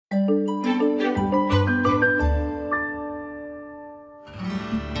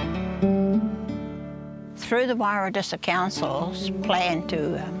through the Wairodissa Council's plan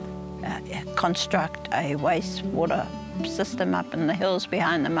to construct a wastewater system up in the hills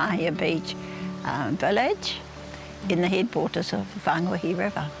behind the Mahia Beach village in the headwaters of the Whangawehi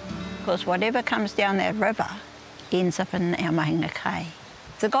River. Because whatever comes down that river ends up in our Whangawehi.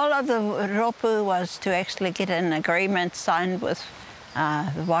 The goal of the ropu was to actually get an agreement signed with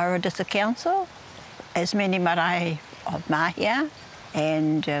the Wairodissa Council, as many marae of Mahia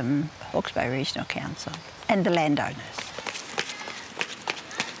and Hawke's Bay Regional Council, and the landowners.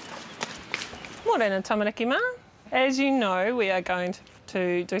 Morena tamariki mā. As you know, we are going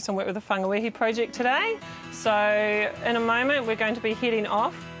to do some work with the Whangawehi project today. So in a moment, we're going to be heading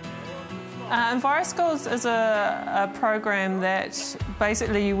off. EnviroSchools is a program that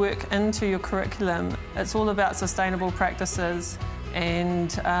basically you work into your curriculum. It's all about sustainable practices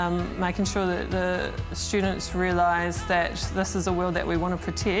and making sure that the students realise that this is a world that we want to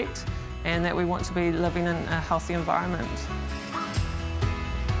protect and that we want to be living in a healthy environment.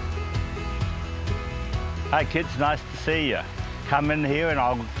 Hey kids, nice to see you. Come in here and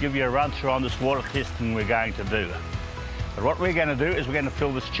I'll give you a run through on this water testing we're going to do. But what we're going to do is we're going to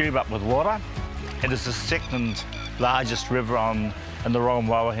fill this tube up with water. It is the second largest river in the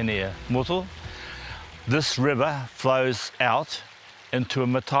Whangawehi near Motu. This river flows out into a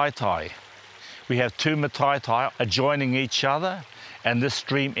mataitae. We have two mataitae adjoining each other, and this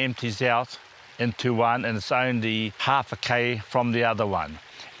stream empties out into one, and it's only half a k from the other one.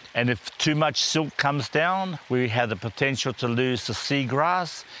 And if too much silt comes down, we have the potential to lose the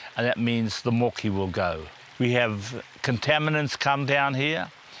seagrass, and that means the moki will go. We have contaminants come down here.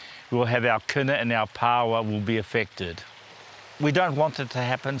 We'll have our kina and our paua will be affected. We don't want it to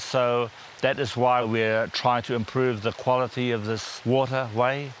happen, so that is why we're trying to improve the quality of this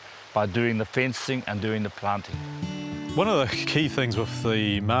waterway by doing the fencing and doing the planting. One of the key things with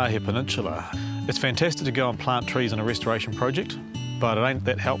the Mahia Peninsula, it's fantastic to go and plant trees in a restoration project, but it ain't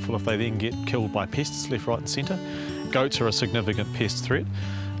that helpful if they then get killed by pests left, right and centre. Goats are a significant pest threat.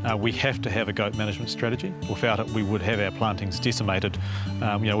 We have to have a goat management strategy. Without it, we would have our plantings decimated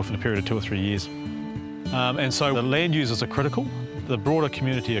within a period of 2 or 3 years. And so the land users are critical, the broader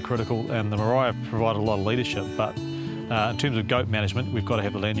community are critical, and the marae provide a lot of leadership, but in terms of goat management, we've got to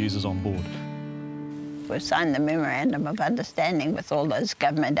have the land users on board. We've signed the Memorandum of Understanding with all those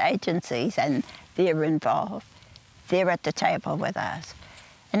government agencies, and they're involved. They're at the table with us.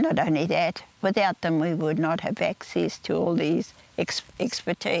 And not only that, without them we would not have access to all these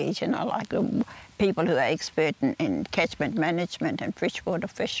expertise, like people who are expert in catchment management and freshwater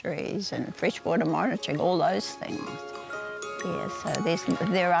fisheries and freshwater monitoring, all those things. Yeah, so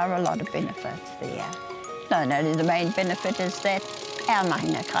there are a lot of benefits there. Not only the main benefit is that our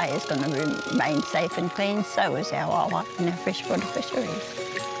Whangawehi is going to remain safe and clean, so is our awa and our freshwater fisheries.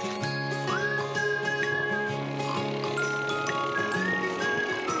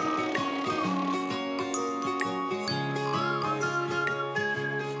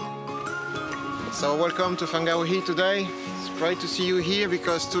 So welcome to Whangawehi today. It's great to see you here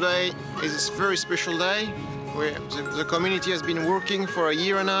because today is a very special day where the community has been working for 1.5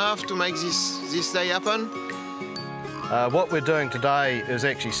 years to make this day happen. What we're doing today is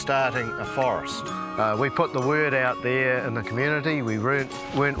actually starting a forest. We put the word out there in the community. We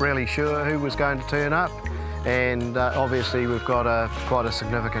weren't really sure who was going to turn up, and obviously we've got quite a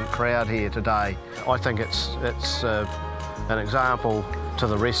significant crowd here today. I think it's an example to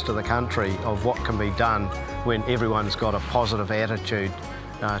the rest of the country of what can be done when everyone's got a positive attitude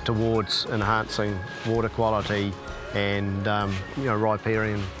towards enhancing water quality and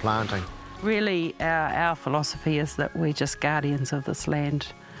riparian planting. Really, our philosophy is that we're just guardians of this land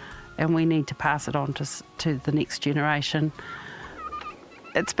and we need to pass it on to the next generation.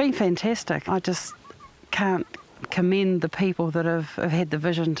 It's been fantastic. I just can't commend the people that have had the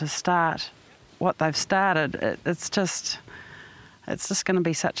vision to start what they've started. It's just going to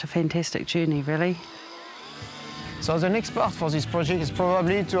be such a fantastic journey, really. So the next part for this project is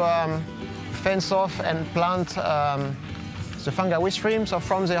probably to fence off and plant the Whangawehi stream. So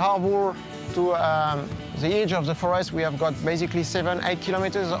from the harbour to the edge of the forest, we have got basically 7-8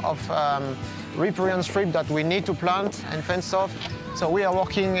 kilometers of riparian strip that we need to plant and fence off. So we are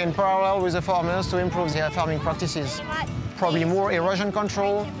working in parallel with the farmers to improve their farming practices. Probably more erosion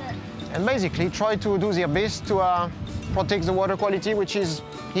control, and basically try to do their best to protect the water quality, which is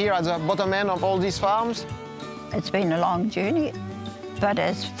here at the bottom end of all these farms. It's been a long journey, but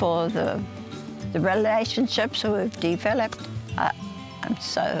as for the relationships we've developed, I'm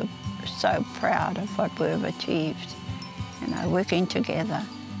so proud of what we've achieved. Working together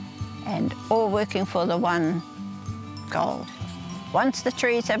and all working for the one goal, Once the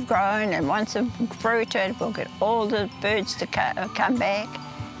trees have grown and once they've fruited, we'll get all the birds to come back.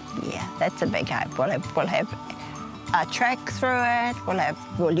 Yeah, that's a big hope. We'll have a track through it.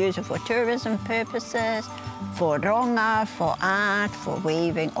 We'll use it for tourism purposes, for ronga, for art, for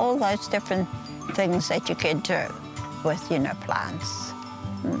weaving, all those different things that you can do with, plants.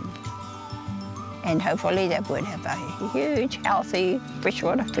 And hopefully that would have a huge, healthy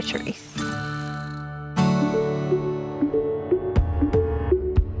freshwater fisheries.